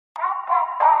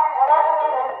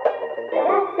Hey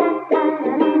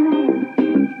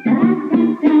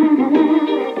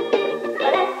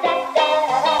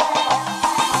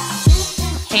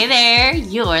there,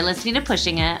 you're listening to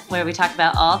Pushing It, where we talk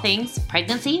about all things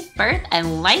pregnancy, birth,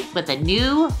 and life with a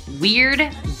new, weird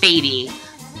baby.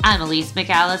 I'm Elise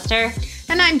McAllister.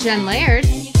 And I'm Jen Laird.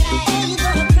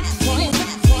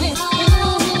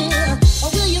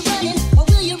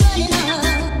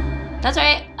 That's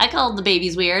right, I called the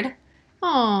babies weird.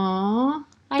 Aww,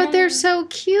 but they're so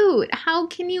cute. How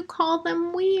can you call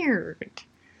them weird?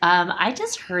 I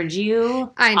just heard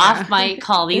you off mic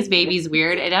call these babies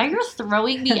weird, and now you're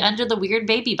throwing me under the weird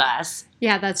baby bus.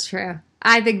 Yeah, that's true.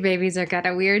 I think babies are kind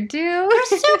of weird, too.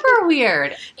 They're super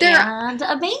weird and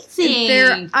amazing.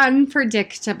 They're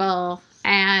unpredictable,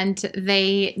 and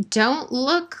they don't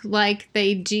look like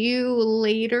they do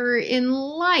later in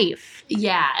life.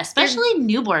 Yeah, especially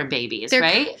newborn babies,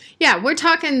 right? Yeah, we're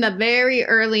talking the very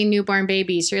early newborn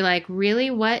babies. You're like, really?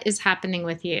 What is happening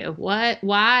with you? What?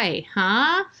 Why?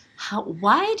 Huh?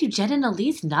 Why do Jen and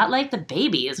Elise not like the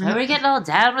babies? Why are we getting all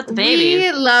down with the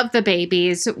babies? We love the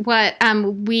babies. What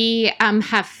we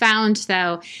have found,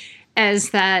 though,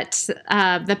 is that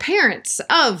the parents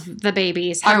of the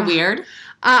babies are weird.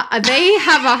 They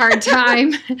have a hard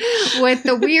time with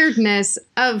the weirdness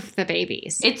of the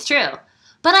babies. It's true.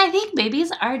 But I think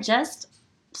babies are just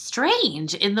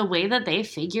strange in the way that they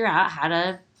figure out how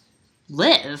to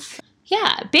live.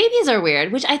 Yeah, babies are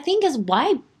weird, which I think is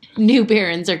why new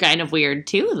parents are kind of weird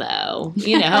too, though.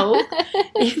 You know,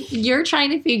 if you're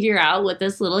trying to figure out what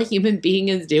this little human being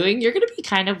is doing, you're going to be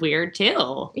kind of weird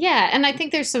too. Yeah, and I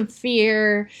think there's some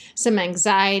fear, some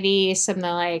anxiety, some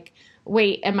like,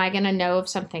 wait, am I going to know if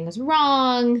something is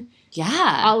wrong?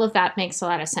 Yeah. All of that makes a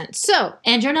lot of sense. So,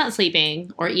 and you're not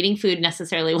sleeping or eating food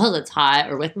necessarily while it's hot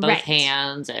or with both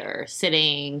hands or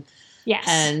sitting. Yes.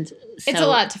 And so it's a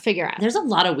lot to figure out. There's a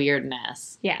lot of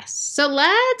weirdness. Yes. So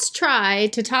let's try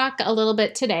to talk a little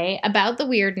bit today about the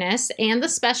weirdness and the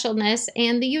specialness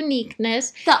and the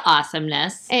uniqueness. The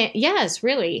awesomeness. And yes,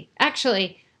 really.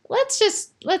 Actually, let's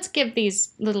give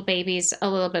these little babies a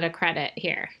little bit of credit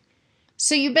here.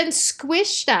 So you've been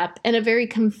squished up in a very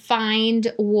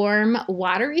confined, warm,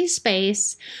 watery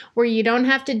space where you don't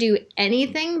have to do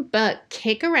anything but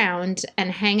kick around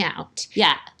and hang out.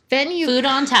 Yeah. Then you food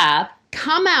on tap.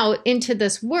 Come out into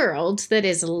this world that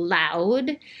is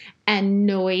loud and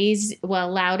noise.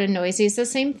 Well, loud and noisy is the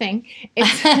same thing.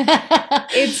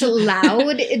 It's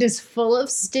loud. It is full of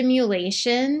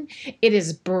stimulation. It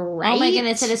is bright. Oh my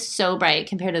goodness, it is so bright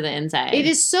compared to the inside. It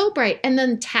is so bright. And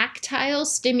then tactile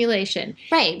stimulation.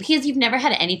 Right, because you've never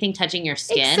had anything touching your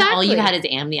skin. Exactly. All you had is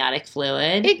amniotic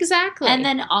fluid. Exactly. And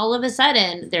then all of a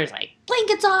sudden, there's like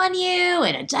blankets on you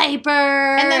and a diaper.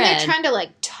 And then they're trying to like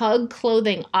tug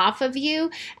clothing off of you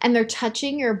and they're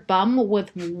touching your bum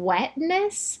with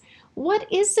wetness.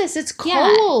 What is this? It's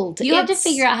cold. Yeah. You have to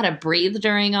figure out how to breathe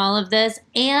during all of this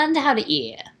and how to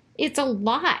eat. It's a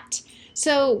lot.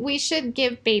 So we should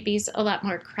give babies a lot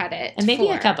more credit. And maybe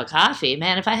a cup of coffee.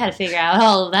 Man, if I had to figure out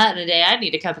all of that in a day, I'd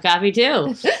need a cup of coffee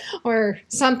too. Or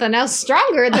something else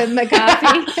stronger than the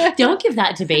coffee. Don't give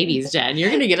that to babies, Jen. You're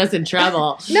going to get us in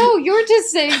trouble. No, you're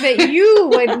just saying that you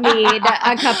would need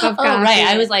a cup of coffee. Oh, right.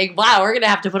 I was like, wow, we're going to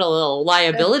have to put a little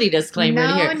liability disclaimer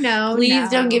in here. No, Please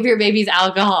don't give your babies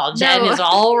alcohol. Jen is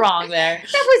all wrong there.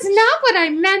 That was not what I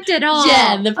meant at all.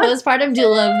 Jen, the postpartum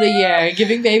doula of the year,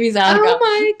 giving babies alcohol. Oh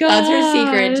my God. That's her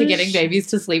secret to getting babies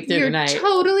to sleep through the night. You're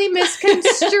totally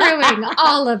misconstruing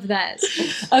all of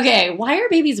this. Okay, why are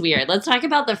babies weird? Let's talk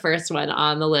about the first one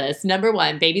on the list. Number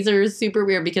one, babies are super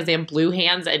weird because they have blue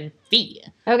hands and feet.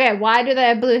 Okay, why do they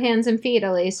have blue hands and feet,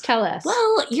 Elise? Tell us.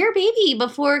 Well, your baby,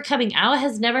 before coming out,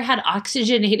 has never had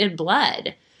oxygenated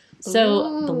blood.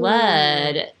 So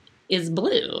blood is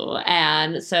blue.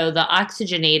 And so the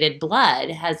oxygenated blood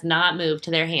has not moved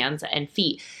to their hands and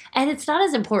feet. And it's not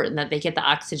as important that they get the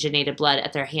oxygenated blood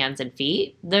at their hands and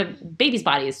feet. The baby's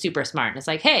body is super smart. And it's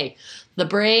like, hey, the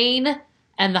brain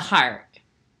and the heart.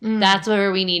 That's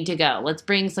where we need to go. Let's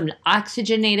bring some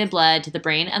oxygenated blood to the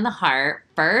brain and the heart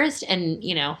first. And,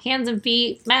 you know, hands and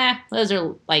feet, those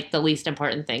are like the least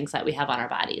important things that we have on our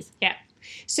bodies. Yeah.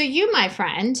 So you, my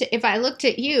friend, if I looked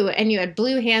at you and you had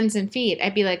blue hands and feet,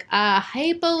 I'd be like,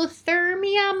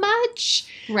 hypothermia much?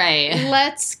 Right.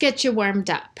 Let's get you warmed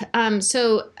up.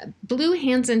 So blue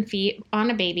hands and feet on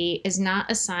a baby is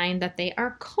not a sign that they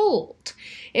are cold.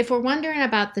 If we're wondering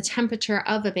about the temperature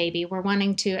of a baby, we're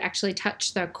wanting to actually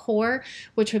touch their core,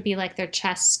 which would be like their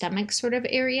chest, stomach sort of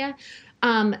area.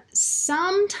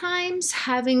 Sometimes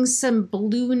having some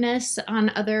blueness on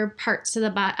other parts of the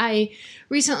body. I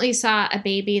recently saw a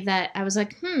baby that I was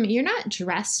like, you're not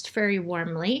dressed very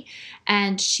warmly.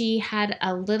 And she had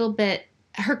a little bit,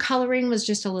 her coloring was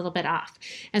just a little bit off.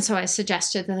 And so I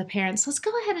suggested to the parents, let's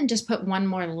go ahead and just put one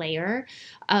more layer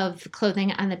of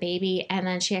clothing on the baby. And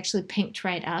then she actually pinked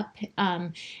right up.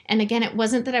 And again, it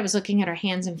wasn't that I was looking at her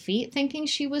hands and feet thinking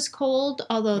she was cold,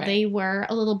 although they were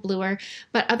a little bluer,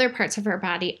 but other parts of her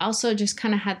body also just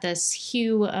kind of had this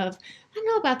hue of, I don't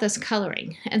know about this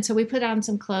coloring. And so we put on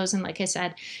some clothes, and like I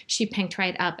said, she pinked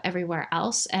right up everywhere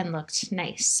else and looked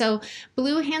nice. So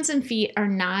blue hands and feet are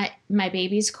not my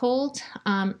baby's cold.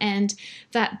 And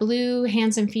that blue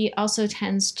hands and feet also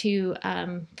tends to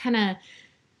kind of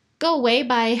go away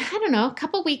by, I don't know, a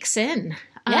couple weeks in.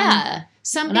 Yeah.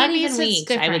 Some not babies, even weeks,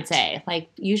 different. I would say. Like,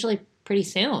 usually pretty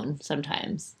soon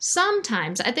sometimes.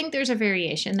 Sometimes. I think there's a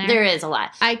variation there. There is a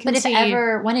lot. I can But see, if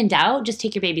ever, when in doubt, just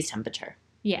take your baby's temperature.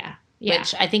 Yeah.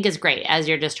 Which I think is great as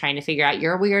you're just trying to figure out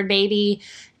your weird baby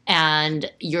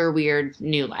and your weird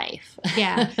new life.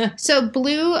 Yeah. So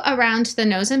blue around the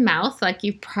nose and mouth, like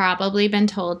you've probably been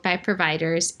told by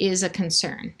providers, is a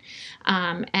concern.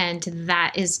 And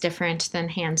that is different than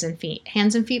hands and feet.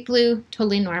 Hands and feet blue,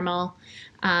 totally normal.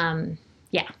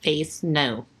 Face,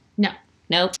 no. No.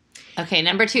 Nope. Okay,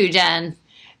 number 2, Jen.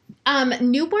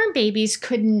 Newborn babies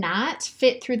could not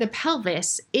fit through the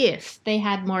pelvis if they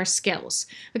had more skills.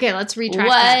 Okay, let's retract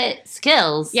that. What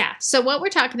skills? Yeah, so what we're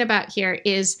talking about here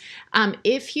is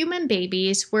if human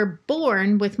babies were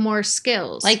born with more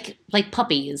skills. Like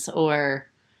puppies or...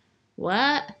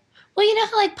 What? Well, you know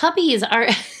how like puppies are...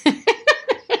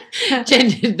 Jen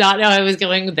did not know I was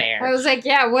going there. I was like,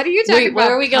 yeah, what are you talking about?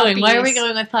 Where are we going? Puppies. Why are we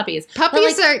going with puppies?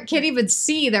 Puppies can't even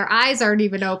see. Their eyes aren't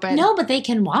even open. No, but they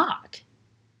can walk.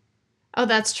 Oh,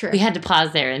 that's true. We had to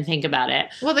pause there and think about it.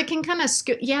 Well, they can kind of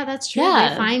scoot. Yeah, that's true. Yeah.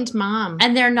 They find mom.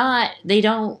 And they're not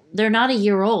a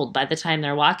year old by the time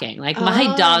they're walking. Like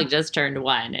my dog just turned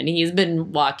 1 and he's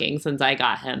been walking since I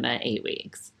got him at 8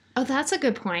 weeks. Oh, that's a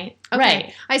good point. Okay.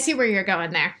 Right. I see where you're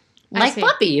going there. Like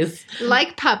puppies.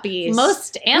 Like puppies.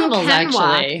 Most animals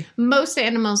actually. Walk. Most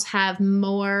animals have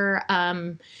more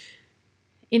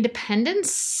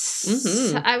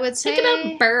independence, I would say. Think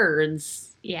about birds.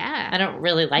 Yeah. I don't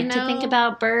really like to think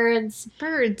about birds.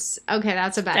 Birds. Okay,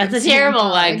 that's a bad That's example. a terrible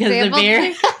one because the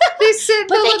bear. They sit in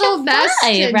But the they little can nest.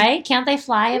 fly, right? Can't they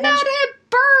fly eventually? Not at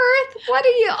birth. What are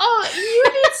you? Oh, you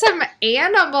need some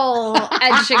animal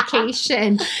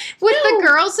education. With the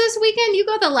girls this weekend, you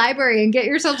go to the library and get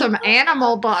yourself some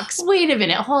animal books. Wait a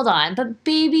minute. Hold on. But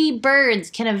baby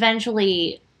birds can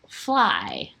eventually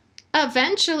fly.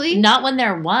 Eventually. Not when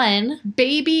they're 1.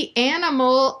 Baby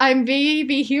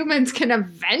humans can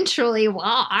eventually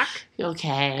walk.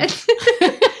 Okay.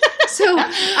 So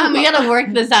we got to work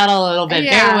this out a little bit.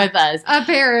 Yeah, Bear with us.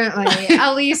 Apparently.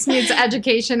 Elise needs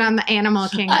education on the animal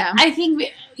kingdom. I think,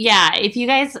 if you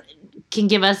guys can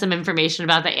give us some information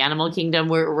about the animal kingdom,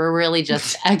 we're really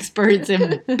just experts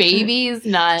in babies,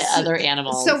 not other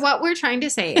animals. So what we're trying to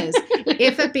say is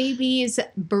if a baby's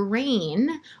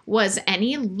brain was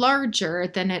any larger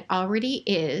than it already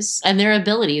is. And their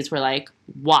abilities were like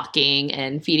walking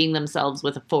and feeding themselves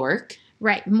with a fork.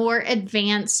 Right, more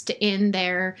advanced in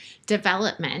their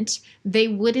development, they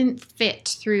wouldn't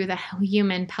fit through the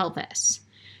human pelvis.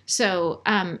 So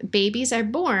babies are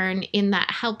born in that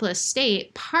helpless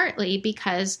state, partly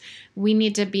because we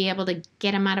need to be able to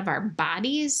get them out of our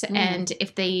bodies. And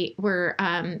if they were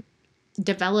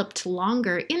developed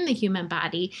longer in the human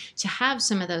body to have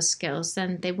some of those skills,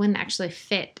 then they wouldn't actually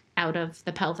fit out of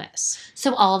the pelvis.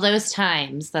 So all those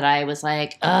times that I was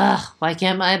like, ugh, why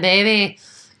can't my baby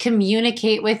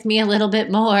communicate with me a little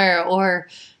bit more or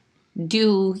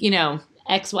do,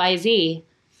 X, Y, Z?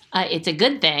 It's a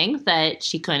good thing that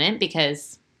she couldn't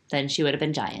because then she would have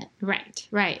been giant.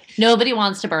 Right. Nobody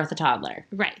wants to birth a toddler.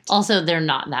 Right. Also, they're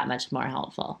not that much more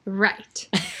helpful. Right.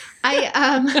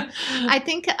 I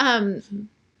think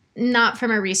not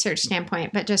from a research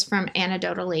standpoint, but just from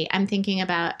anecdotally, I'm thinking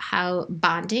about how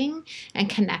bonding and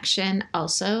connection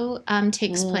also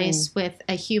takes place with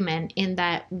a human in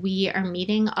that we are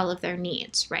meeting all of their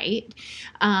needs, right?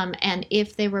 And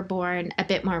if they were born a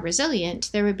bit more resilient,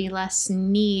 there would be less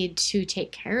need to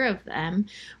take care of them,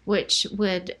 which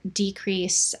would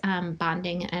decrease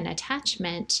bonding and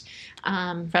attachment.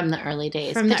 From the early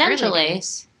days. From the Potentially. early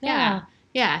days.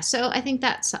 Yeah, so I think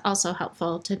that's also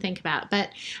helpful to think about.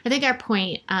 But I think our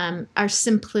point, our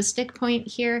simplistic point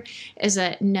here is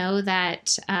that know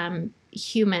that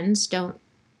humans don't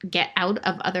get out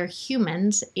of other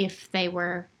humans if they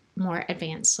were more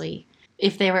advancedly.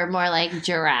 If they were more like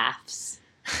giraffes.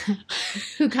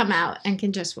 who come out and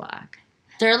can just walk.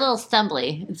 They're a little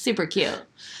stumbly. It's super cute.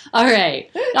 All right.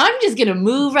 I'm just going to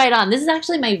move right on. This is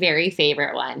actually my very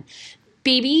favorite one.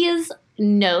 Babies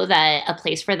know that a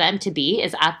place for them to be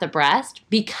is at the breast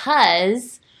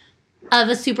because of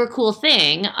a super cool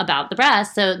thing about the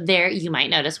breast. So there, you might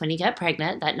notice when you get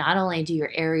pregnant that not only do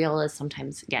your areolas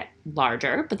sometimes get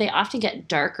larger, but they often get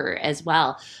darker as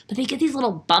well. But they get these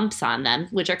little bumps on them,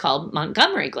 which are called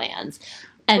Montgomery glands.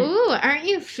 And, ooh, aren't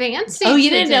you fancy? Oh, you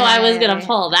didn't know I was going to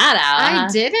pull that out.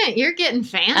 I didn't. You're getting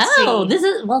fancy. Oh,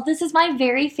 this is my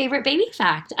very favorite baby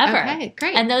fact ever. Okay,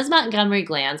 great. And those Montgomery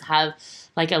glands have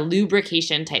like a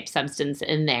lubrication type substance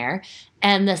in there,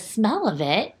 and the smell of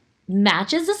it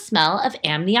matches the smell of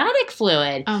amniotic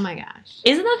fluid. Oh my gosh.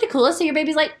 Isn't that the coolest? So your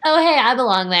baby's like, oh, hey, I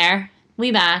belong there.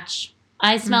 We match.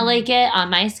 I smell like it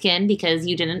on my skin because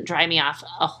you didn't dry me off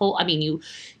a whole, I mean,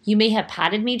 you may have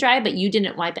patted me dry, but you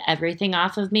didn't wipe everything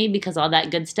off of me because all that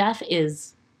good stuff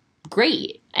is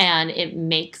great. And it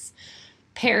makes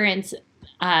parents,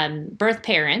 birth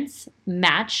parents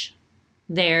match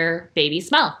their baby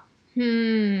smell.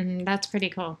 That's pretty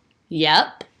cool.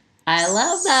 Yep. I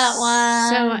love that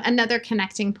one. So another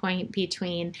connecting point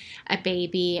between a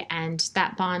baby and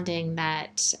that bonding,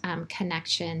 that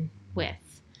connection with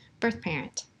birth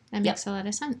parent. That makes a lot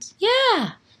of sense.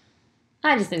 Yeah.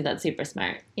 I just think that's super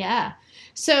smart. Yeah.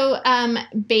 So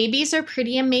babies are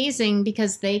pretty amazing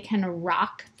because they can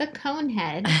rock the cone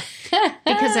head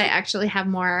because they actually have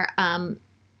more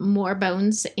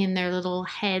bones in their little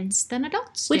heads than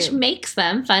adults do. Which makes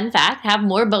them, fun fact, have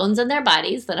more bones in their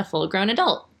bodies than a full-grown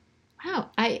adult.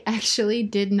 Wow, I actually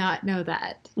did not know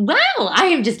that. Wow, I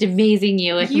am just amazing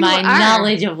you with my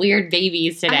knowledge of weird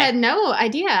babies today. I had no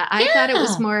idea. I thought it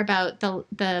was more about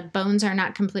the bones are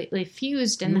not completely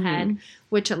fused in the head,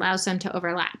 which allows them to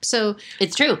overlap. So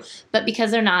it's true, but because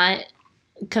they're not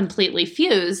completely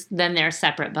fused, then they're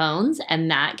separate bones, and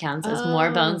that counts as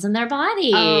more bones in their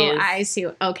bodies. Oh, I see.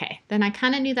 Okay, then I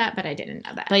kind of knew that, but I didn't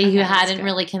know that. But you hadn't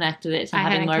really connected it to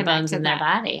having more bones in their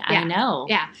body. Yeah. I know.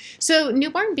 Yeah. So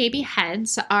newborn baby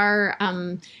heads are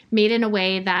made in a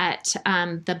way that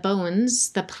the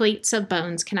bones, the plates of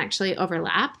bones, can actually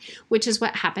overlap, which is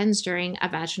what happens during a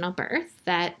vaginal birth.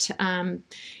 That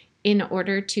in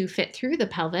order to fit through the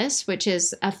pelvis, which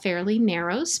is a fairly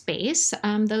narrow space,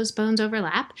 those bones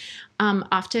overlap.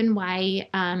 Often why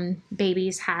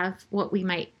babies have what we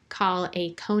might call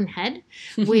a cone head,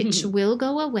 which will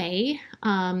go away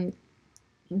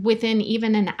within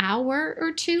even an hour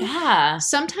or two. Yeah.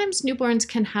 Sometimes newborns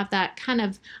can have that kind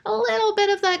of a little bit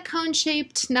of that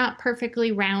cone-shaped, not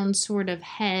perfectly round sort of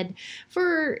head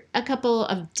for a couple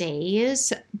of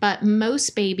days, but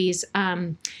most babies,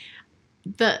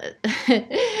 the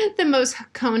most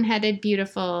cone-headed,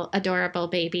 beautiful, adorable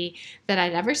baby that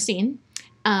I'd ever seen.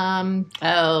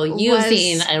 You've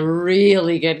seen a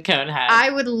really good cone head.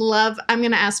 I'm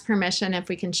going to ask permission if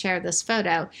we can share this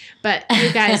photo, but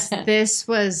you guys, this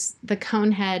was the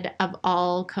cone head of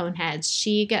all cone heads.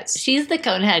 She's the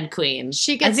cone head queen.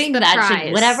 She gets the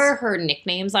prize. Whatever her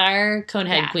nicknames are, cone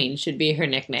head queen should be her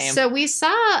nickname. So we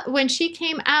saw when she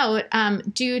came out,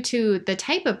 due to the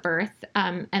type of birth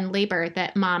and labor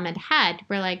that mom had,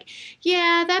 we're like,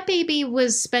 yeah, that baby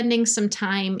was spending some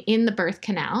time in the birth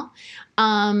canal.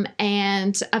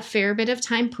 And a fair bit of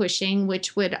time pushing,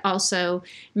 which would also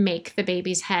make the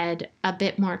baby's head a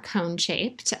bit more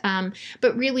cone-shaped.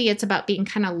 But really, it's about being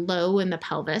kind of low in the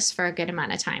pelvis for a good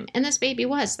amount of time. And this baby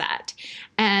was that.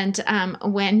 And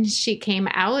when she came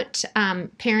out,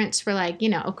 parents were like,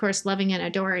 of course, loving and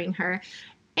adoring her.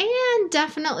 And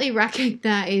definitely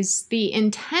recognize the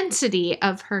intensity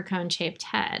of her cone-shaped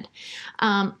head.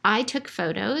 I took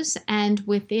photos, and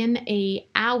within an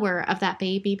hour of that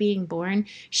baby being born,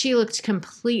 she looked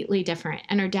completely different.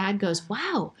 And her dad goes,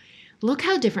 wow, look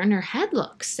how different her head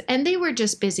looks. And they were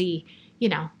just busy,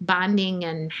 bonding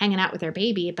and hanging out with their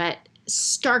baby, but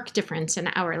stark difference an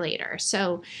hour later.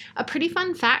 So a pretty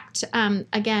fun fact,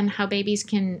 again, how babies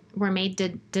were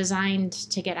designed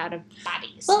to get out of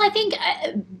bodies. Well, I think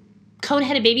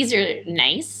cone-headed babies are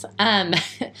nice. I'm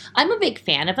a big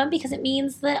fan of them because it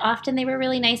means that often they were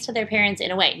really nice to their parents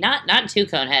in a way. Not too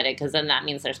cone-headed, because then that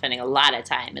means they're spending a lot of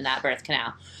time in that birth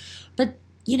canal. But,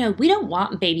 we don't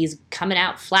want babies coming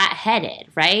out flat-headed,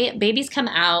 right? Babies come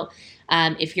out,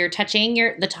 if you're touching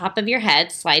the top of your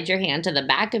head, slide your hand to the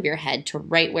back of your head to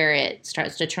right where it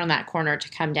starts to turn that corner to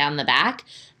come down the back.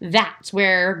 That's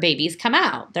where babies come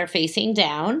out. They're facing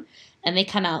down, and they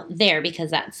come out there because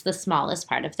that's the smallest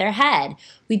part of their head.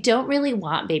 We don't really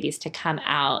want babies to come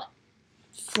out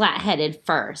flat-headed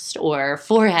first or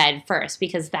forehead first,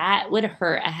 because that would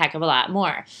hurt a heck of a lot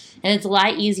more. And it's a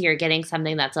lot easier getting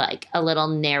something that's like a little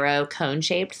narrow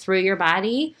cone-shaped through your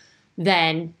body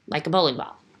than like a bowling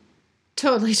ball.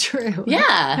 Totally true.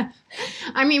 Yeah.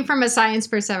 I mean, from a science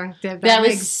perspective, That was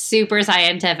makes super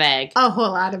scientific. a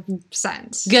whole lot of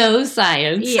sense. Go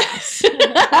science. Yes.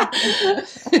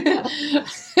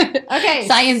 Okay.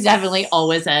 Science definitely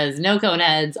always says no cone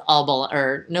heads,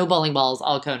 or no bowling balls,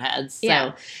 all cone heads. So.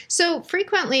 Yeah. So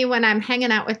frequently when I'm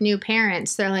hanging out with new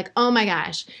parents, they're like, oh my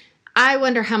gosh, I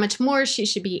wonder how much more she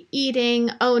should be eating.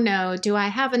 Oh no, do I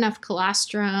have enough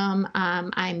colostrum?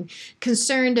 I'm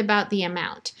concerned about the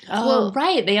amount. Oh, Well,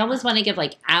 right. They always want to give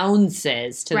like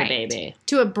ounces to Right. the baby.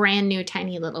 to a brand new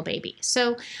tiny little baby.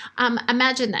 So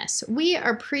imagine this. We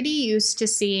are pretty used to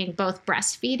seeing both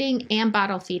breastfeeding and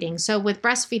bottle feeding. So with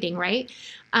breastfeeding, right?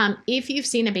 If you've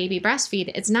seen a baby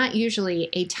breastfeed, it's not usually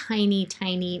a tiny,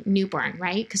 tiny newborn,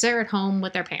 right? Because they're at home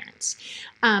with their parents.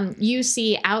 You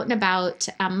see out and about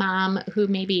a mom who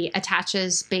maybe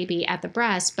attaches baby at the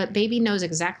breast, but baby knows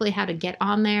exactly how to get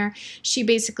on there. She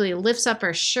basically lifts up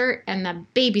her shirt and the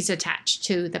baby's attached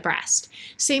to the breast.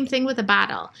 Same thing with a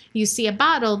bottle. You see a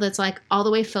bottle that's like all the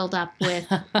way filled up with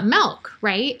milk,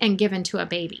 right? And given to a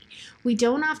baby. We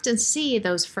don't often see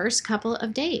those first couple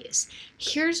of days.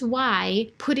 Here's why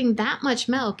putting that much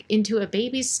milk into a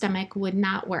baby's stomach would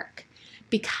not work.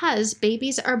 Because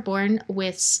babies are born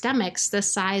with stomachs the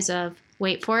size of,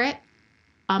 wait for it,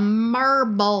 a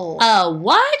marble.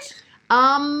 What?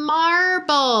 A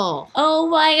marble. Oh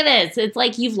my goodness. It's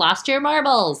like you've lost your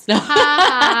marbles.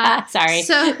 Ha. Sorry.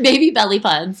 So- Baby belly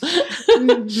puns.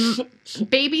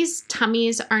 Babies'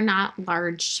 tummies are not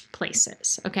large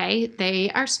places, okay? They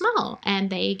are small and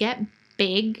they get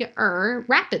bigger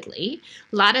rapidly.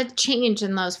 A lot of change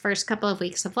in those first couple of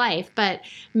weeks of life, but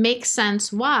makes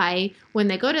sense why when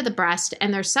they go to the breast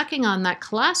and they're sucking on that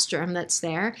colostrum that's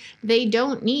there, they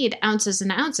don't need ounces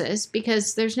and ounces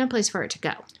because there's no place for it to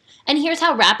go. And here's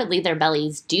how rapidly their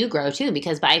bellies do grow too,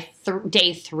 because by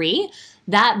day 3,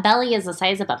 that belly is the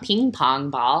size of a ping pong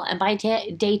ball, and by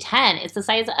day 10, it's the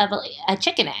size of a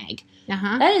chicken egg.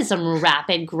 Uh-huh. That is some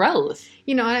rapid growth.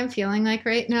 You know what I'm feeling like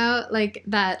right now? Like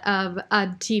that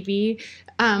on TV,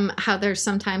 how there's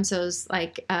sometimes those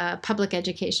like public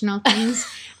educational things,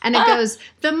 and it goes,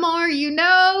 the more you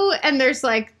know, and there's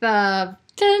like the...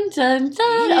 Dun, dun,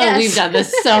 dun. Yes. Oh, we've done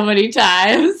this so many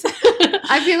times.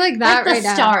 I feel like that like right the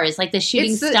now. stars, like the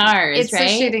shooting stars, It's right?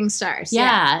 the shooting stars.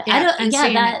 Yeah, I'm yeah,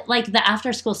 seeing that it. like the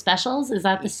after school specials. Is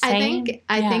that the same?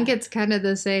 I think it's kind of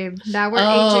the same. Now we're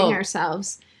Oh. aging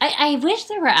ourselves. I wish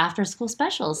there were after school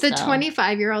specials. The though.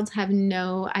 25-year-olds have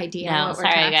no idea No, what we're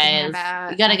sorry talking guys.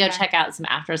 about. You gotta go Okay. check out some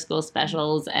after school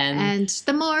specials And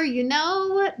the more you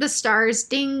know, the stars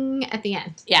ding at the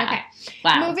end. Yeah. Okay.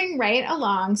 wow. Moving right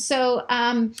along. So,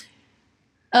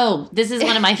 Oh, this is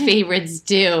one of my favorites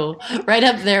too. Right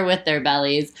up there with their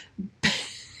bellies.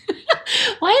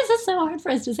 Why is this so hard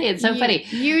for us to say? It's so funny.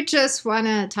 You just want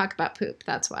to talk about poop.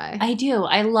 That's why. I do.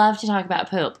 I love to talk about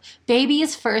poop.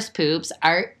 Babies' first poops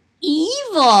are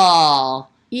evil.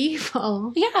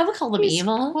 Evil. Yeah, I would call them These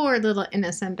evil. Poor little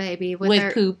innocent baby with, With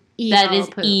their poop. evil That is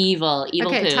poop. evil.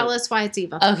 Evil Okay, poop. tell us why it's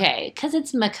evil. Okay, because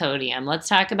it's meconium. Let's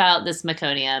talk about this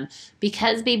meconium.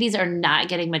 Because babies are not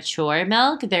getting mature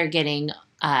milk, they're getting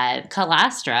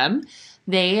colostrum.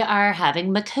 They are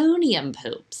having meconium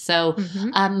poop. So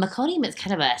Mhm. meconium is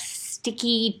kind of a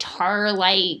sticky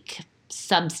tar-like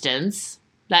substance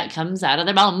that comes out of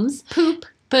their bums. Poop.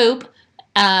 Poop.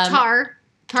 Tar.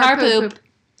 Tar poop.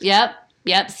 Yep.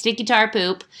 Sticky tar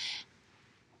poop.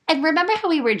 And remember how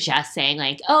we were just saying,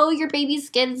 like, oh, your baby's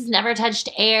skin's never touched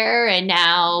air, and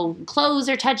now clothes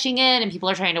are touching it, and people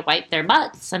are trying to wipe their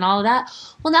butts and all of that.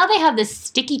 Well, now they have this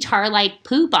sticky tar-like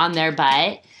poop on their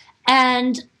butt,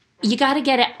 and you got to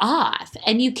get it off.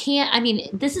 And you can't, I mean,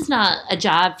 this is not a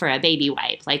job for a baby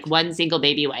wipe, like one single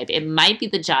baby wipe. It might be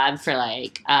the job for,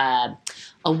 like, a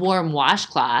warm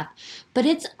washcloth, but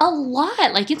it's a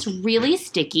lot. Like, it's really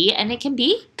sticky, and it can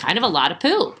be kind of a lot of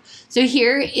poop. So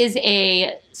here is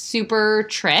a super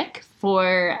trick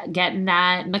for getting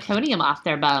that meconium off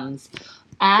their bums.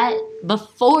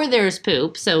 Before there's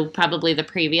poop, so probably the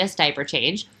previous diaper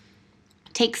change,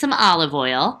 take some olive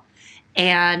oil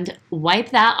and wipe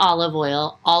that olive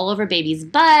oil all over baby's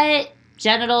butt,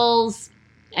 genitals,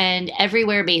 and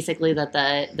everywhere basically that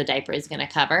the diaper is going to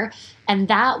cover. And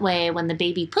that way, when the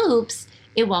baby poops,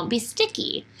 it won't be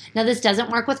sticky. Now, this doesn't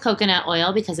work with coconut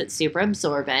oil because it's super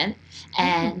absorbent.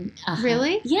 And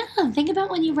Really? Yeah, think about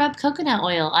when you rub coconut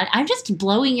oil on. I'm just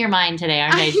blowing your mind today,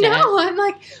 aren't I, I Jen? know. I'm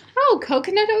like, Oh,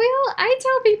 coconut oil? I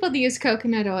tell people to use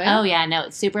coconut oil. Oh, yeah, no,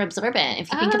 it's super absorbent.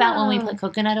 If you think about when we put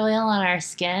coconut oil on our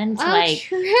skin to,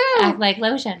 true. act like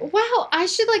lotion. Wow, I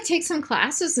should, take some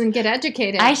classes and get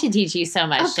educated. I should teach you so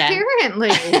much, Jen.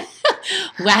 Apparently.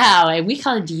 Wow, and we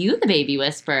called you the baby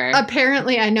whisperer.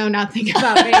 Apparently, I know nothing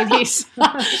about babies.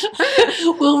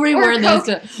 We'll reword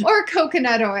this. Or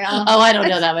coconut oil. Oh, I don't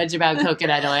know that much about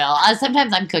coconut oil.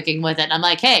 Sometimes I'm cooking with it, and I'm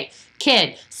like, hey,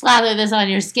 kid, slather this on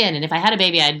your skin. And if I had a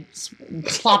baby, I'd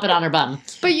plop it on her bum.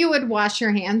 But you would wash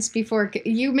your hands before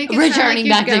you make it Returning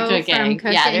back to cooking.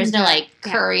 Yeah, there's no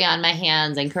curry on my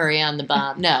hands and curry on the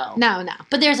bum. No. No.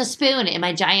 But there's a spoon in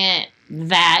my giant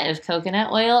vat of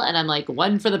coconut oil, and I'm like,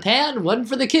 one for the pan, one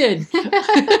for the kid.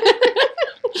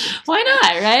 Why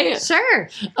not, right? Sure.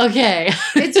 Okay.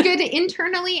 It's good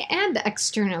internally and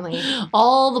externally.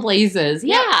 All the places.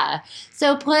 Yep. Yeah.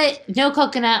 So put no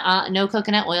coconut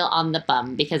oil on the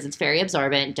bum because it's very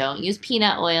absorbent. Don't use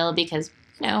peanut oil because,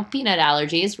 peanut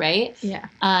allergies, right? Yeah.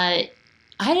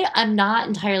 I'm not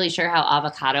entirely sure how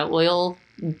avocado oil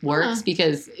works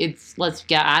because let's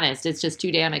get honest, it's just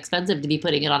too damn expensive to be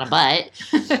putting it on a butt.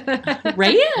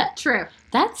 Right? True.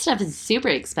 That stuff is super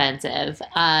expensive.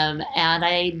 And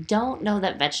I don't know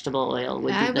that vegetable oil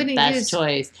would be the best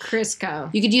choice.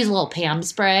 Crisco. You could use a little Pam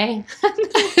spray.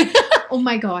 Oh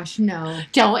my gosh, no.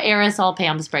 Don't aerosol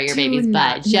Pam spray your baby's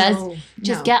butt.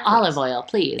 Just get olive oil,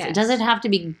 please. Yes. It doesn't have to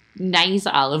be nice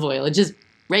olive oil. It's just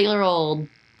regular old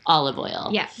olive oil.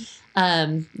 Yeah.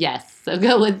 Yes. So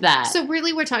go with that. So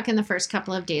really we're talking the first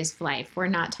couple of days of life. We're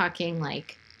not talking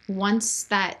once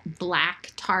that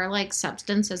black tar-like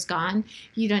substance is gone,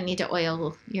 you don't need to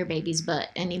oil your baby's butt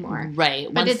anymore. Right.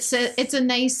 But it's a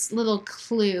nice little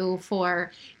clue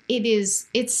for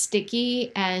it's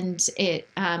sticky and it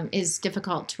is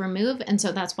difficult to remove, and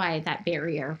so that's why that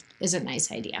barrier is a nice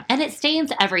idea. And it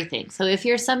stains everything. So if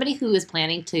you're somebody who is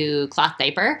planning to cloth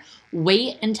diaper,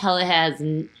 wait until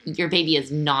your baby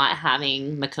is not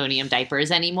having meconium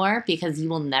diapers anymore because you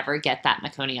will never get that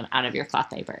meconium out of your cloth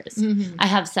diapers. Mm-hmm. I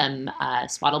have some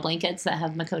swaddle blankets that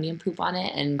have meconium poop on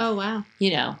it, and oh wow,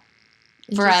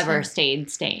 forever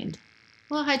stayed stained.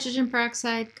 Well, hydrogen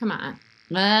peroxide, come on.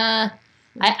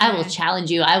 I will challenge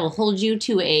you. I will hold you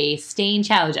to a stain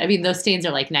challenge. I mean, those stains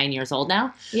are 9 years old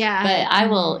now. Yeah. But I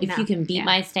will, if you can beat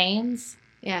my stains.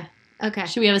 Yeah. Okay.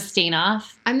 Should we have a stain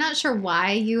off? I'm not sure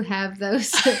why you have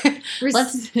those.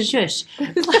 Let's shush.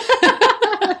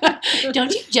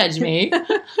 Don't you judge me.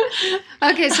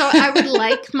 Okay, so I would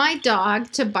like my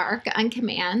dog to bark on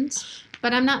command,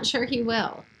 but I'm not sure he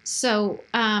will. So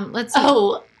let's see.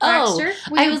 Baxter,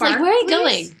 I was like, where are you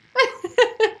going?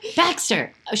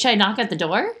 Baxter, should I knock at the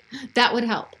door? That would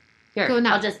help. Here, go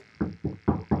knock. I'll just...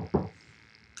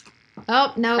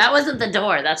 Oh, no. That wasn't the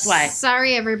door, that's why.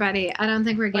 Sorry, everybody. I don't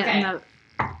think we're getting the...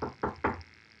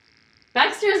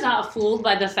 Baxter is not fooled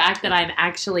by the fact that I'm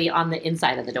actually on the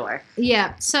inside of the door.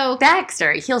 Yeah, so...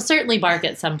 Baxter, he'll certainly bark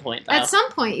at some point, though. At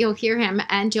some point, you'll hear him,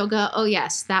 and you'll go, oh,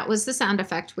 yes, that was the sound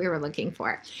effect we were looking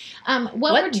for.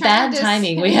 What bad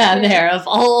timing we have there of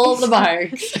all the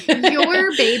barks.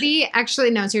 Your baby actually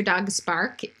knows your dog's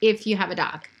bark if you have a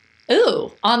dog.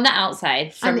 Ooh, on the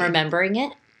outside from remembering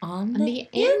it. On the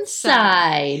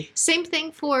inside. Same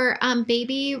thing for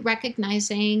baby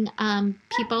recognizing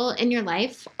people in your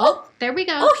life. Oh, there we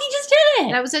go. Oh, he just did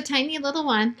it. That was a tiny little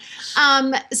one.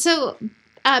 So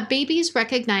babies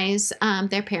recognize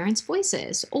their parents'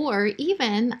 voices, or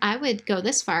even, I would go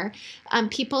this far,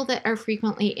 people that are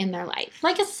frequently in their life.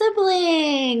 Like a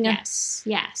sibling. Yes.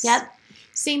 Yep.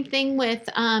 Same thing with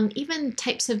even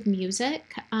types of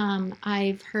music.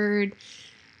 I've heard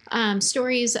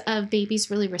stories of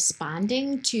babies really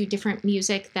responding to different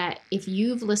music that if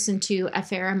you've listened to a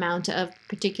fair amount of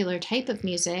particular type of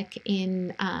music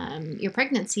in your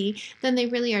pregnancy, then they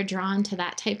really are drawn to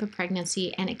that type of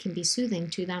pregnancy, and it can be soothing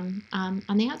to them on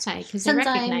the outside because they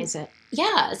recognize it.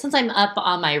 Yeah, since I'm up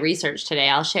on my research today,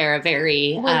 I'll share a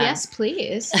very... Well, yes,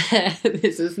 please.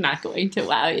 This is not going to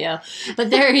wow you. But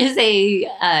there is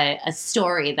a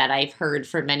story that I've heard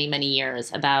for many, many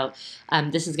years about,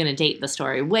 this is going to date the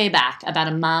story way back, about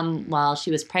a mom while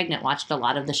she was pregnant watched a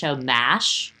lot of the show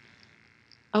MASH.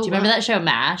 Do you remember that show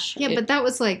MASH? Yeah, but that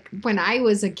was when I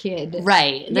was a kid.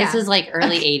 Right. This is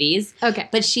early 80s. Okay.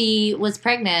 But she was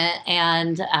pregnant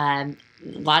and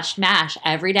watched MASH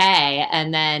every day,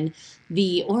 and then...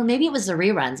 or maybe it was the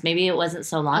reruns. Maybe it wasn't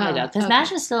so long ago. Because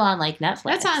MASH is still on Netflix.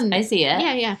 That's on. I see it.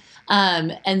 Yeah.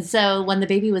 And so when the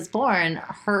baby was born,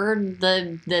 heard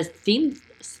the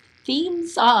theme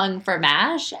song for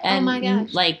MASH, and oh my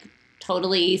gosh.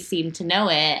 totally seemed to know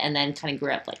it, and then kind of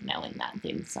grew up knowing that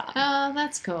theme song. Oh,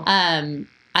 that's cool.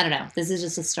 I don't know. This is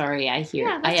just a story I hear.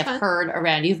 Yeah, I that's have fun. heard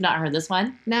around. You've not heard this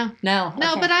one? No. No.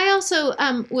 No, Okay. but I also,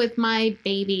 with my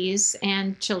babies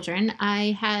and children,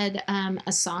 I had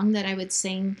a song that I would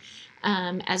sing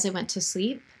as I went to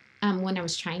sleep when I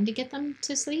was trying to get them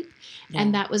to sleep. Yeah.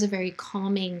 And that was a very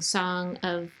calming song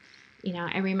of,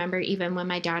 I remember even when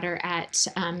my daughter at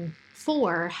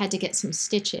 4 had to get some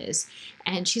stitches.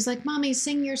 And she's like, Mommy,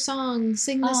 sing your song,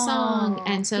 sing the song. Oh,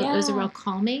 And so it was a yeah. real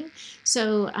calming.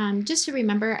 So just to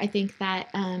remember, I think that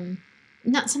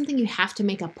not something you have to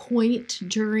make a point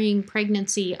during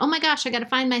pregnancy. Oh my gosh, I got to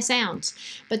find my sounds.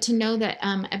 But to know that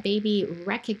a baby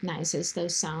recognizes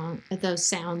those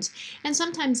sounds. And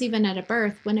sometimes even at a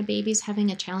birth, when a baby's having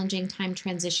a challenging time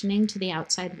transitioning to the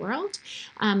outside world,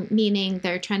 meaning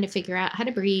they're trying to figure out how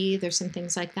to breathe or some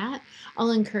things like that,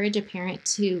 I'll encourage a parent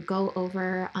to go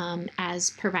over as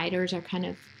providers are kind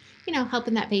of,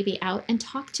 helping that baby out and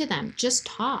talk to them. Just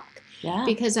talk. Yeah.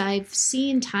 Because I've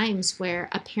seen times where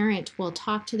a parent will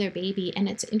talk to their baby, and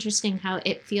it's interesting how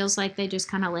it feels like they just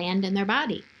kind of land in their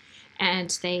body,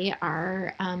 and they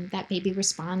are that baby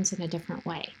responds in a different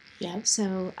way. Yeah.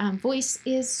 So voice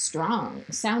is strong,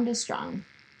 sound is strong.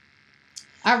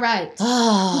 All right.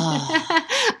 Oh,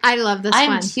 I love this I'm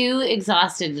one. too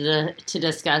exhausted to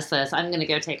discuss this. I'm going to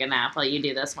go take a nap while you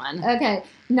do this one. Okay.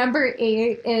 Number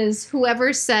 8 is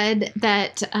whoever said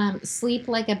that sleep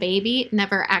like a baby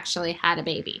never actually had a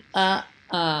baby.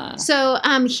 So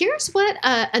here's what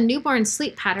a newborn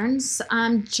sleep patterns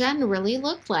generally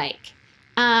look like.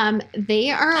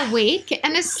 They are awake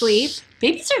and asleep.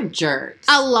 Babies are jerks.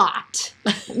 A lot,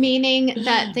 meaning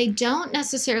that they don't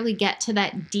necessarily get to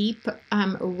that deep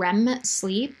REM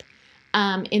sleep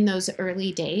in those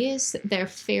early days. They're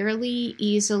fairly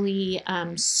easily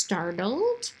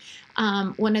startled.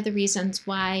 One of the reasons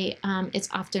why it's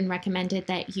often recommended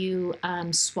that you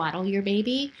swaddle your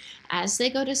baby as they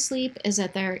go to sleep is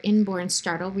that their inborn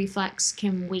startle reflex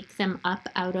can wake them up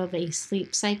out of a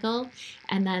sleep cycle,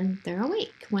 and then they're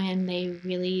awake when they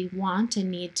really want and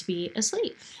need to be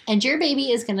asleep. And your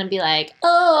baby is going to be like,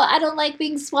 oh, I don't like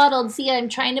being swaddled. See, I'm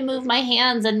trying to move my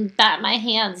hands and bat my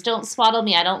hands. Don't swaddle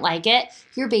me. I don't like it.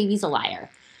 Your baby's a liar.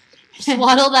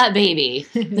 Swaddle that baby.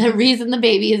 The reason the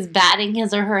baby is batting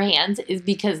his or her hands is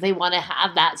because they want to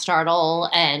have that startle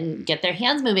and get their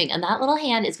hands moving. And that little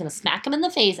hand is going to smack them in the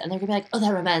face, and they're going to be like, oh,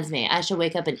 that reminds me. I should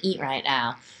wake up and eat right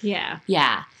now. Yeah.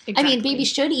 Yeah. Exactly. I mean, babies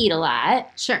should eat a lot.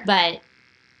 Sure. But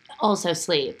also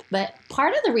sleep. But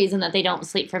part of the reason that they don't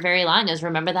sleep for very long is,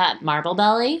 remember that marble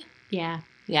belly? Yeah.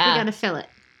 Yeah. You got to fill it.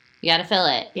 You got to fill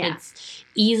it. Yeah. It's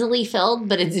easily filled,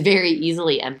 but it's very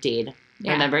easily emptied.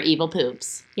 Yeah. Remember, evil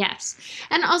poops. Yes.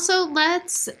 And also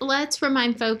let's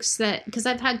remind folks that, because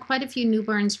I've had quite a few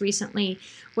newborns recently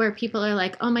where people are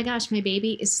like, oh my gosh, my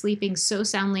baby is sleeping so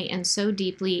soundly and so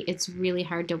deeply, it's really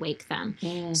hard to wake them.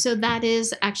 Mm. So that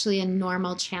is actually a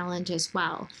normal challenge as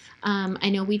well.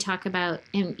 I know we talk about,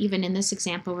 and even in this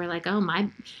example, we're like,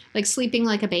 sleeping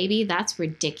like a baby, that's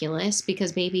ridiculous,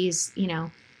 because babies,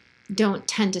 don't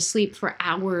tend to sleep for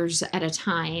hours at a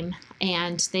time,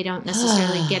 and they don't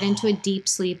necessarily get into a deep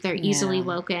sleep. They're easily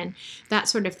woken, that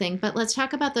sort of thing. But let's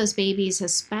talk about those babies,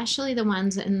 especially the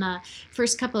ones in the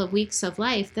first couple of weeks of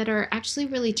life, that are actually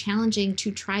really challenging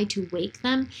to try to wake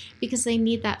them, because they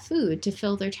need that food to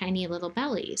fill their tiny little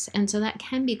bellies. And so that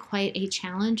can be quite a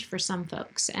challenge for some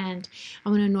folks. And I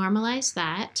want to normalize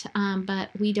that, but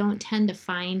we don't tend to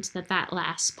find that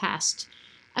lasts past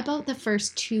about the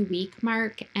first 2-week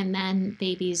mark, and then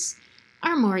babies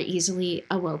are more easily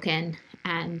awoken,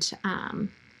 and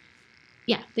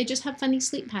they just have funny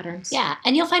sleep patterns. Yeah,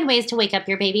 and you'll find ways to wake up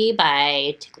your baby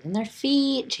by tickling their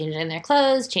feet, changing their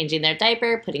clothes, changing their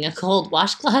diaper, putting a cold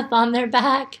washcloth on their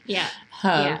back. Yeah.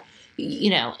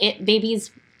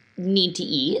 Babies need to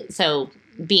eat, so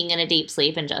being in a deep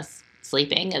sleep and just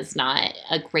sleeping is not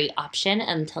a great option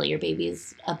until your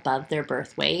baby's above their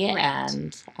birth weight. Right.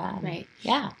 And Right.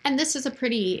 Yeah. And this is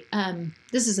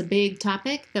a big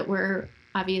topic that we're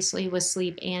obviously, with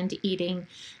sleep and eating,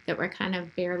 that we're kind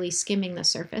of barely skimming the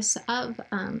surface of.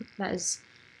 This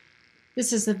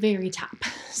is the very top.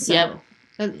 So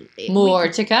More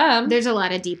to come. There's a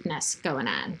lot of deepness going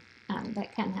on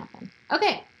that can happen.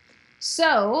 Okay.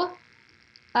 So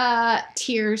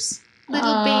tears.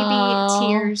 Little baby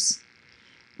tears.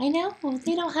 I know.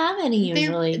 They don't have any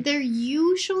usually. They're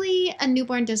usually, a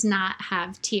newborn does not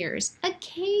have tears.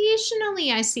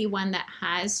 Occasionally I see one that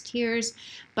has tears,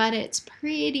 but it's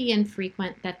pretty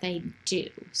infrequent that they do.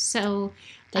 So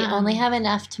they only have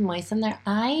enough to moisten their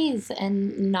eyes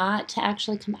and not to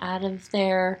actually come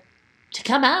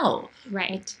out.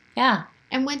 Right. Yeah.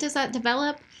 And when does that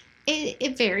develop?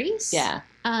 It varies. Yeah.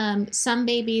 Some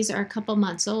babies are a couple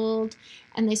months old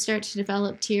and they start to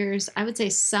develop tears. I would say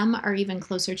some are even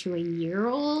closer to a year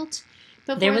old.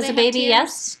 There was a baby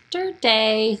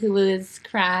yesterday who was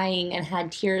crying and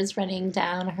had tears running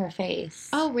down her face.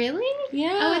 Oh, really?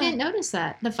 Yeah. Oh, I didn't notice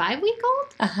that. The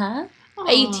 5-week-old? Uh-huh. Oh.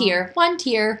 A tear. One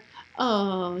tear.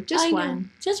 Oh, just one.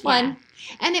 Just one.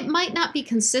 Yeah. And it might not be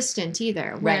consistent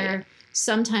either, where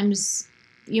sometimes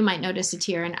you might notice a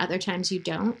tear and other times you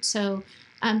don't. So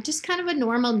just kind of a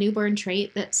normal newborn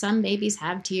trait that some babies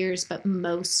have tears, but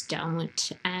most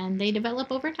don't. And they develop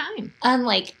over time.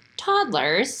 Unlike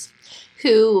toddlers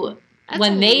who...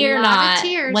 when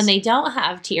they don't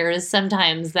have tears,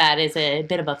 sometimes that is a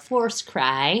bit of a forced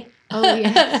cry. Oh,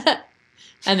 yeah.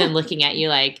 And then looking at you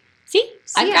like, see,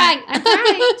 I'm crying. I'm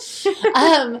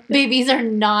crying. Babies are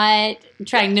not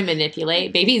trying to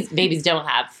manipulate. Babies don't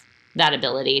have that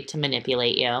ability to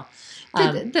manipulate you.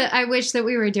 I wish that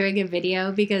we were doing a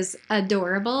video because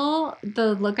adorable,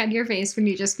 the look on your face when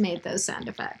you just made those sound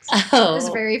effects. Oh. It was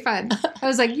very fun. I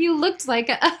was like, you looked like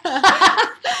a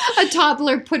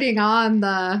toddler putting on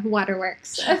the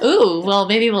waterworks. Ooh, well,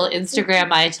 maybe we'll Instagram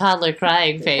my toddler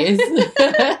crying face.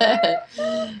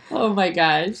 Oh my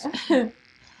gosh.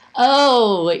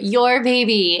 Oh, your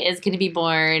baby is going to be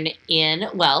born in,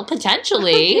 well,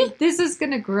 potentially. This is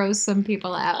going to gross some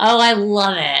people out. Oh, I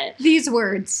love it. These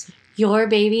words. Your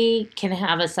baby can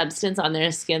have a substance on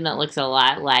their skin that looks a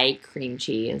lot like cream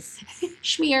cheese.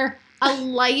 Schmear. A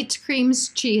light cream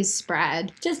cheese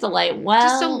spread. Just a light.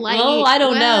 Well, I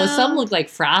don't know. Some look like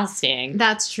frosting.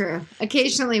 That's true.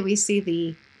 Occasionally we see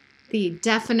the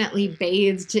definitely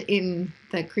bathed in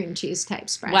the cream cheese type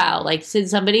spread. Wow. Like, did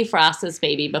somebody frost this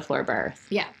baby before birth?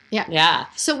 Yeah. Yeah.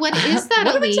 So what is that,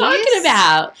 What Elise? are we talking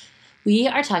about? We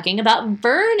are talking about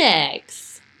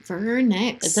Vernix.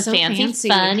 Vernix. It's a fancy,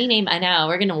 funny name. I know.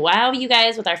 We're going to wow you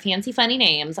guys with our fancy, funny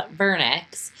names.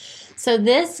 Vernix. So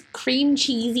this cream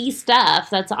cheesy stuff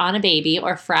that's on a baby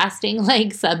or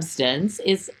frosting-like substance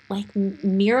is like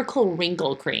miracle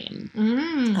wrinkle cream.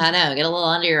 I know. Get a little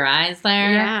under your eyes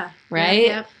there. Yeah. Right?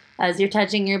 Yep. As you're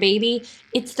touching your baby.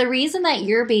 It's the reason that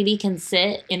your baby can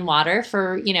sit in water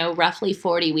for, roughly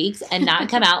 40 weeks and not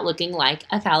come out looking like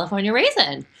a California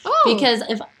raisin. Oh. Because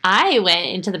if I went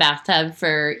into the bathtub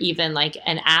for even like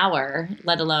an hour,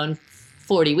 let alone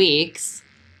 40 weeks,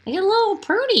 I get a little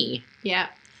pruny. Yeah.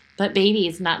 But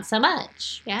babies, not so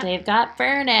much. Yeah. They've got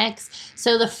Vernix.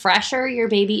 So the fresher your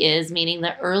baby is, meaning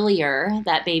the earlier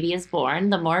that baby is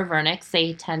born, the more Vernix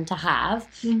they tend to have.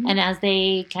 Mm-hmm. And as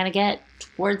they kind of get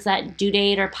towards that due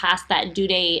date or past that due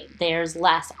date, there's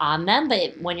less on them.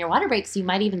 But when your water breaks, you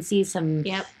might even see some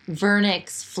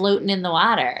Vernix floating in the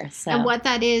water. So. And what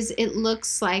that is, it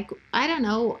looks like, I don't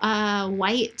know,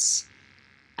 white...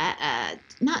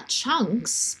 not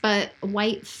chunks, but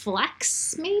white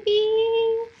flecks, maybe?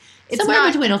 It's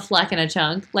somewhere between a fleck and a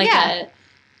chunk.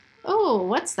 Oh,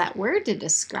 what's that word to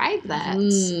describe that?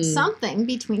 Something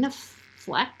between a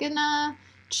fleck and a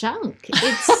chunk.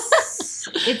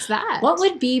 It's that. What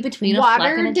would be between a fleck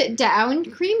and watered down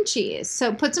cream cheese.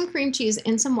 So put some cream cheese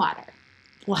in some water.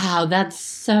 Wow, that's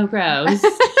so gross.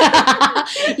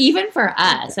 Even for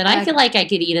us. And I feel like I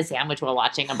could eat a sandwich while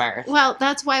watching a birth. Well,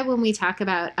 that's why when we talk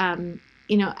about,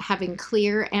 having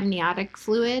clear amniotic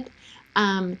fluid,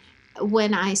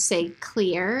 when I say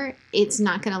clear, it's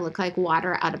not going to look like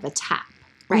water out of a tap.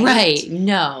 Right.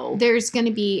 No. There's going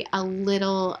to be a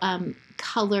little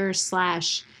color /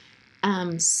 some,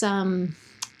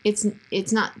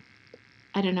 it's not,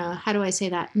 I don't know, how do I say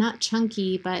that? Not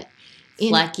chunky, but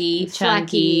flecky,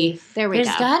 chunky. There we go.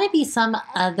 There's got to be some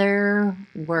other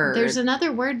word. There's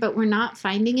another word, but we're not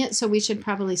finding it, so we should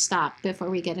probably stop before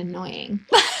we get annoying.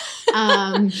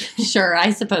 Sure,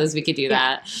 I suppose we could do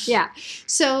that. Yeah.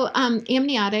 So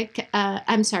Vernix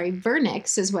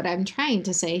is what I'm trying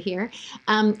to say here.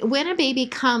 When a baby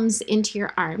comes into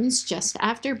your arms just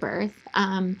after birth,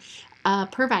 a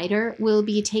provider will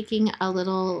be taking a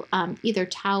little either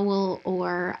towel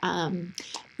or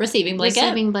receiving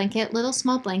blanket, little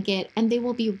small blanket, and they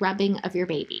will be rubbing of your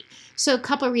baby. So a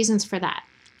couple of reasons for that.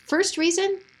 First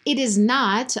reason, it is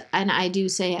not, and I do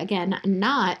say again,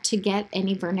 not to get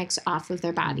any Vernix off of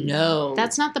their body. No.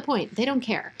 That's not the point. They don't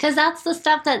care. Because that's the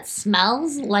stuff that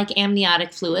smells like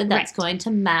amniotic fluid that's going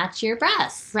to match your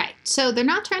breasts. Right. So they're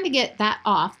not trying to get that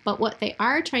off, but what they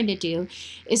are trying to do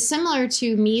is similar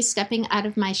to me stepping out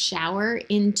of my shower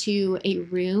into a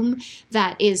room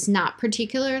that is not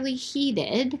particularly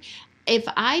heated. If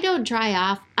I don't dry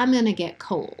off, I'm going to get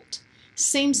cold.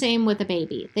 Same with a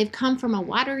baby. They've come from a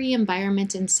watery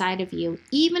environment inside of you.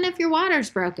 Even if your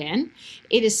water's broken,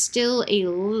 it is still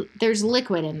there's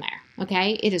liquid in there.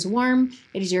 Okay, it is warm.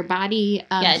 It is your body.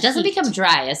 It doesn't heat. become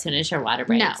dry as soon as your water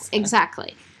breaks. No,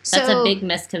 exactly. That's a big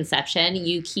misconception.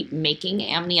 You keep making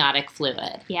amniotic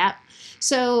fluid. Yep.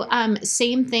 So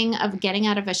same thing of getting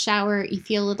out of a shower. You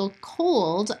feel a little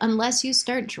cold unless you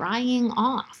start drying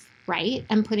off, right?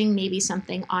 And putting maybe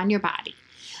something on your body.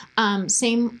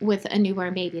 Same with a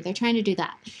newborn baby. They're trying to do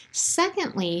that.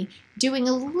 Secondly, doing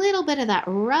a little bit of that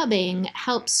rubbing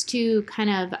helps to kind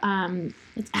of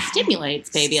it stimulates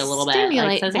baby a little bit.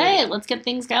 Stimulate Says, baby. hey, let's get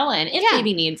things going. If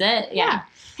baby needs it. Yeah.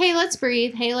 Hey, let's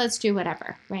breathe. Hey, let's do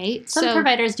whatever, right? Some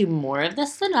providers do more of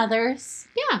this than others.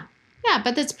 Yeah. Yeah,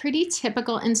 but that's pretty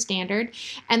typical and standard.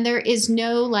 And there is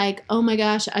no like, oh my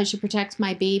gosh, I should protect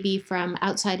my baby from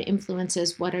outside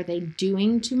influences. What are they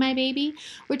doing to my baby?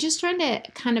 We're just trying to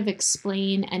kind of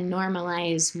explain and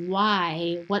normalize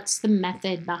what's the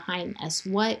method behind this?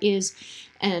 What is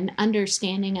an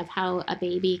understanding of how a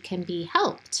baby can be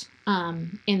helped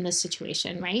in this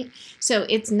situation, right? So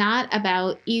it's not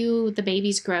about, ew, the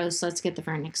baby's gross, let's get the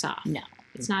vernix off. No.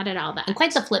 It's not at all that. And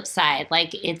quite the flip side.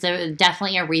 Like, it's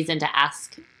definitely a reason to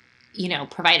ask,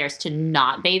 providers to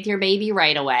not bathe your baby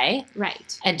right away.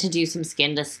 Right. And to do some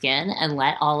skin to skin and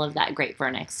let all of that great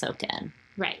vernix soak in.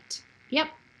 Right. Yep.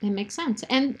 It makes sense.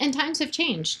 And times have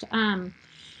changed.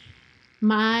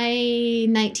 My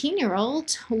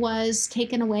 19-year-old was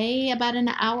taken away about an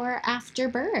hour after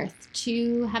birth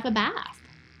to have a bath.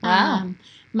 Wow.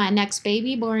 My next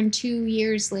baby, born 2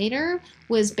 years later,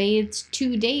 was bathed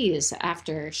 2 days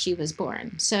after she was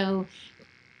born. So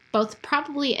both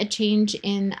probably a change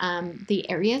in the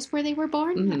areas where they were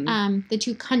born, Mm-hmm. the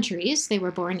two countries they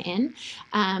were born in,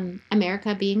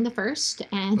 America being the first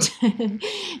and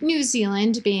New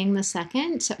Zealand being the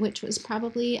second, which was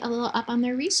probably a little up on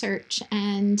their research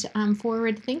and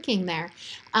forward thinking there.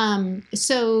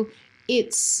 So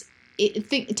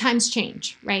times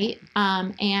change, right?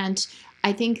 And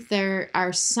I think there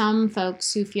are some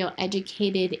folks who feel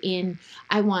educated in,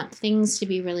 I want things to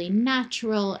be really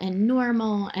natural and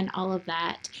normal and all of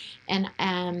that.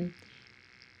 And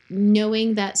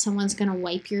knowing that someone's going to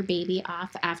wipe your baby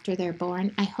off after they're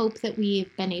born, I hope that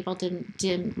we've been able to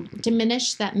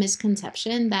diminish that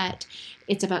misconception that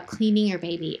it's about cleaning your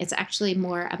baby. It's actually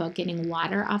more about getting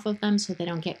water off of them so they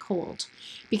don't get cold.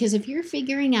 Because if you're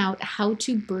figuring out how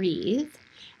to breathe,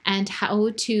 and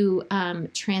how to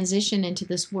transition into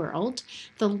this world,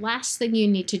 the last thing you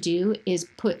need to do is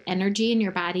put energy in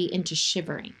your body into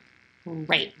shivering.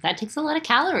 Right. That takes a lot of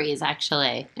calories,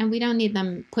 actually. And we don't need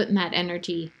them putting that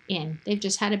energy in. They've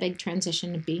just had a big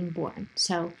transition of being born.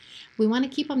 So we want to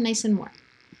keep them nice and warm.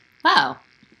 Wow.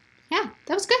 Yeah,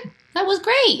 that was good. That was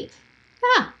great.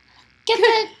 Yeah. Good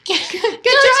Good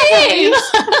job.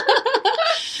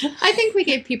 I think we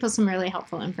gave people some really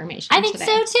helpful information I think today.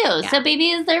 so, too. Yeah. So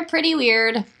babies, they're pretty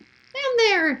weird. And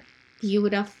they're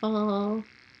beautiful.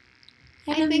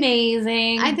 And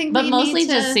amazing. I think but we mostly need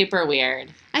to- just super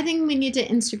weird. I think we need to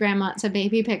Instagram lots of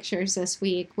baby pictures this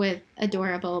week with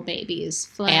adorable babies.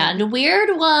 And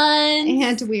weird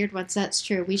ones. And weird ones, that's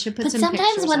true. We should put But some sometimes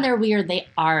pictures when up. they're weird, they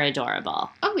are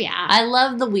adorable. Oh, yeah. I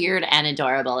love the weird and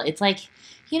adorable. It's like,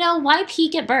 why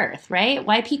peak at birth, right?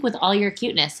 Why peak with all your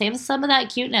cuteness? Save some of that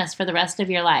cuteness for the rest of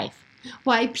your life.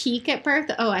 Why peak at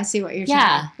birth? Oh, I see what you're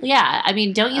saying. Yeah. I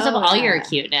mean, don't use up Oh, all yeah. your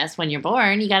cuteness when you're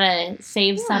born. You gotta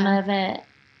save some Yeah. of it.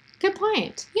 Good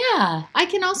point. Yeah. I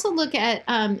can also look at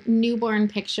newborn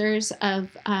pictures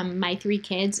of my 3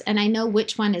 kids, and I know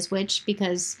which one is which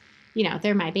because,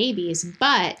 they're my babies.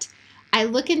 But I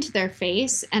look into their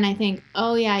face and I think,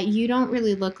 oh, yeah, you don't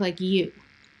really look like you.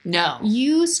 No.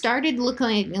 You started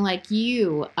looking like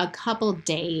you a couple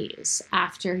days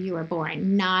after you were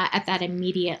born, not at that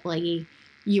immediately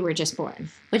you were just born.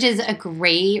 Which is a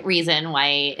great reason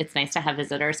why it's nice to have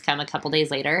visitors come a couple days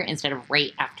later instead of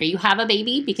right after you have a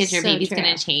baby, because your So baby's true.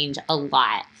 going to change a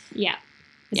lot. Yeah,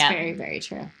 it's Yeah. very, very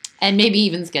true. And maybe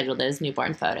even schedule those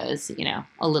newborn photos,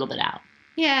 a little bit out.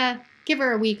 Yeah, give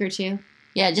her a week or 2.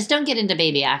 Yeah, just don't get into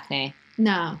baby acne.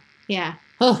 No, yeah.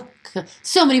 Oh,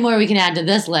 so many more we can add to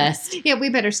this list. Yeah, we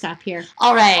better stop here.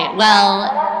 All right,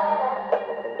 well...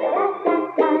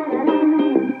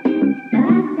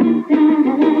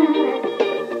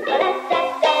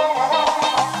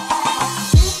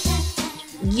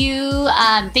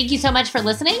 Thank you so much for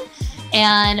listening,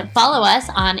 and follow us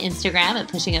on Instagram at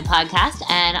Pushing It Podcast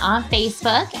and on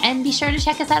Facebook, and be sure to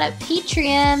check us out at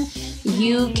Patreon.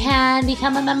 You can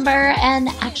become a member and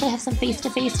actually have some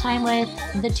face-to-face time with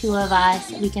the 2 of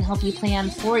us. We can help you plan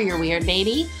for your weird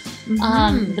baby,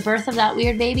 the birth of that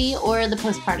weird baby, or the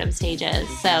postpartum stages.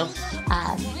 So,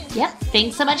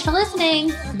 thanks so much for listening.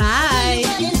 Bye.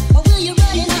 Or will you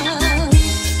run it out?